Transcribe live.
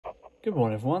Good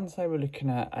morning everyone, today we're looking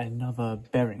at another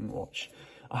Bering watch.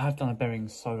 I have done a Bering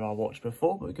Solar watch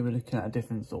before, but we're going to be looking at a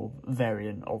different sort of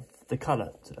variant of the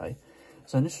colour today.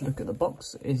 So initial look at the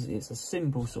box is it's a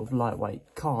simple sort of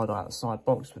lightweight card outside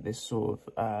box with this sort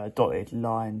of dotted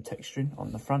line texturing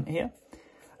on the front here.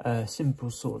 A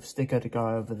simple sort of sticker to go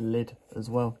over the lid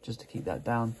as well, just to keep that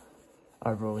down.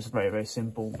 Overall it's a very, very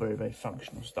simple, very, very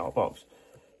functional style box.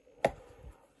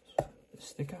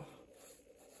 Sticker.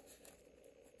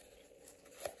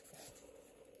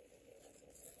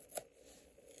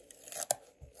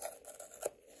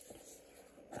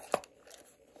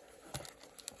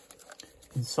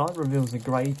 Inside reveals a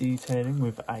grey detailing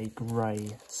with a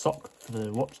grey sock for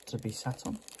the watch to be sat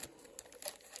on.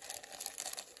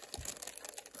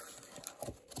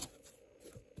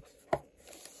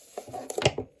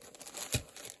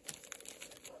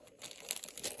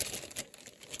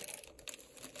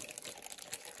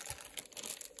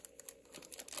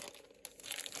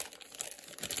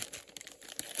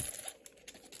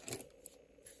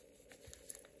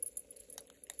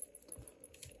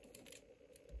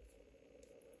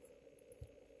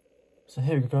 So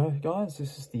here we go guys,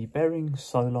 this is the Bering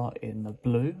Solar in the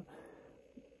blue.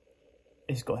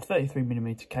 It's got a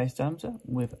 33mm case diameter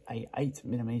with a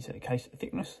 8mm case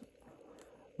thickness.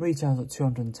 Retails at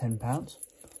 £210,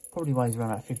 probably weighs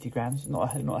around about 50 grams,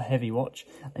 not a heavy watch,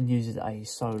 and uses a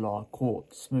solar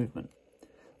quartz movement.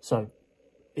 So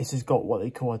this has got what they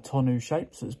call a tonneau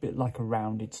shape, so it's a bit like a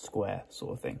rounded square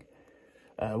sort of thing.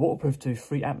 Waterproof to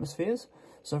 3 atmospheres.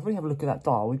 So if we have a look at that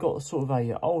dial, we've got sort of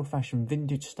a old-fashioned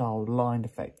vintage style lined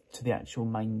effect to the actual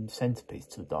main centrepiece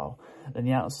to the dial. Then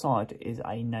the outside is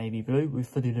a navy blue with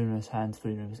fully luminous hands,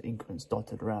 fully luminous increments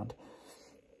dotted around.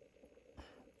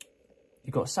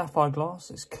 You've got sapphire glass.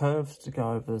 It's curved to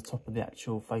go over the top of the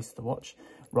actual face of the watch,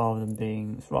 rather than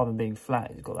being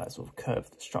flat. It's got that sort of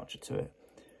curved structure to it.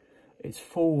 It's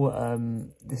full.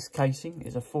 This casing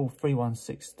is a full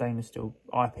 316 stainless steel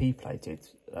IP plated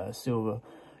silver.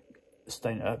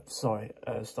 Start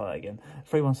that again.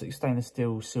 316 stainless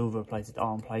steel silver plated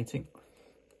arm plating.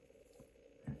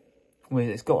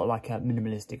 It's got like a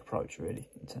minimalistic approach really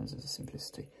in terms of the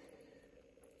simplicity.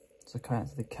 So coming out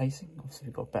to the casing, obviously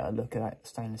we've got a better look at that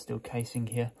stainless steel casing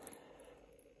here.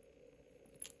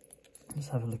 Let's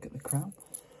have a look at the crown.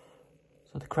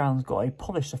 So the crown's got a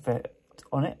polished effect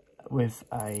on it with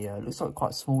a looks like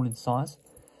quite small in size.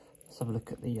 Let's have a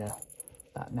look at the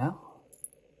that now.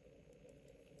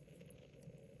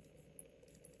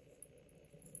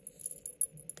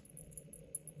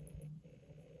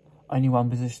 Only one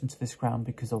position to this crown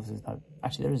because obviously there's no,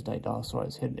 actually there is no dial, sorry,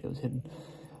 it was hidden.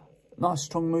 Nice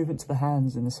strong movement to the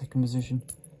hands in the second position.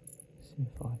 Let's see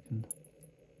if I can,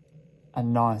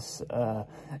 and nice,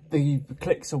 the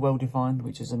clicks are well defined,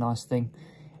 which is a nice thing.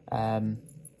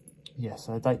 Yeah,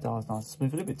 so the date dial is nice and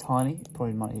smooth, a little bit tiny,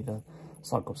 probably might need a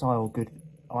Cyclops eye or good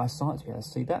eyesight to be able to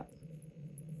see that.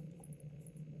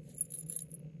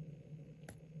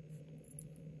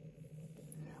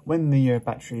 When the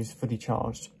battery is fully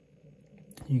charged,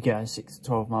 you get a 6 to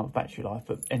 12 month battery life,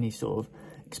 but any sort of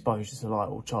exposure to light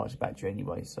will charge the battery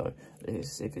anyway, so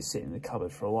if it's sitting in the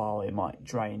cupboard for a while it might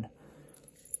drain.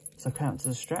 So coming up to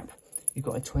the strap, you've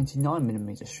got a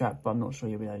 29mm strap, but I'm not sure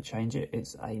you'll be able to change it.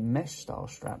 It's a mesh style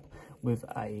strap with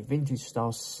a vintage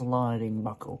style sliding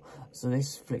buckle. So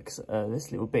this flicks,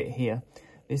 this little bit here,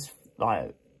 this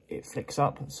it flicks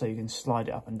up so you can slide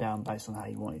it up and down based on how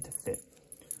you want it to fit.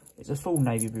 It's a full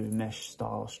navy blue mesh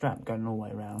style strap going all the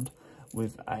way around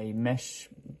with a mesh,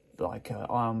 like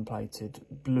iron plated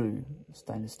blue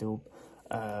stainless steel,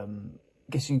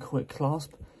 guess you can call it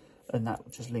clasp, and that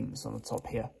just links on the top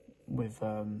here with,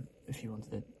 if you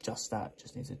wanted to adjust that,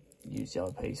 just need to use the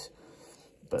other piece.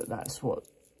 But that's what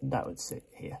that would sit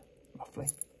here, roughly.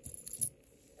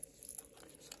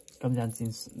 Come down to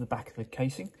the back of the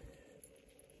casing.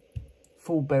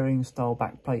 Full Bering style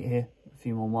back plate here, a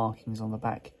few more markings on the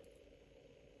back.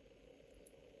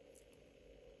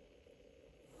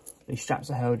 These straps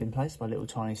are held in place by little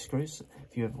tiny screws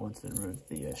if you ever wanted to remove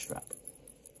the strap.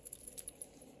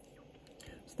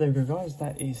 So there we go guys,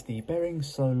 that is the Bering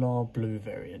Solar Blue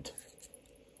variant.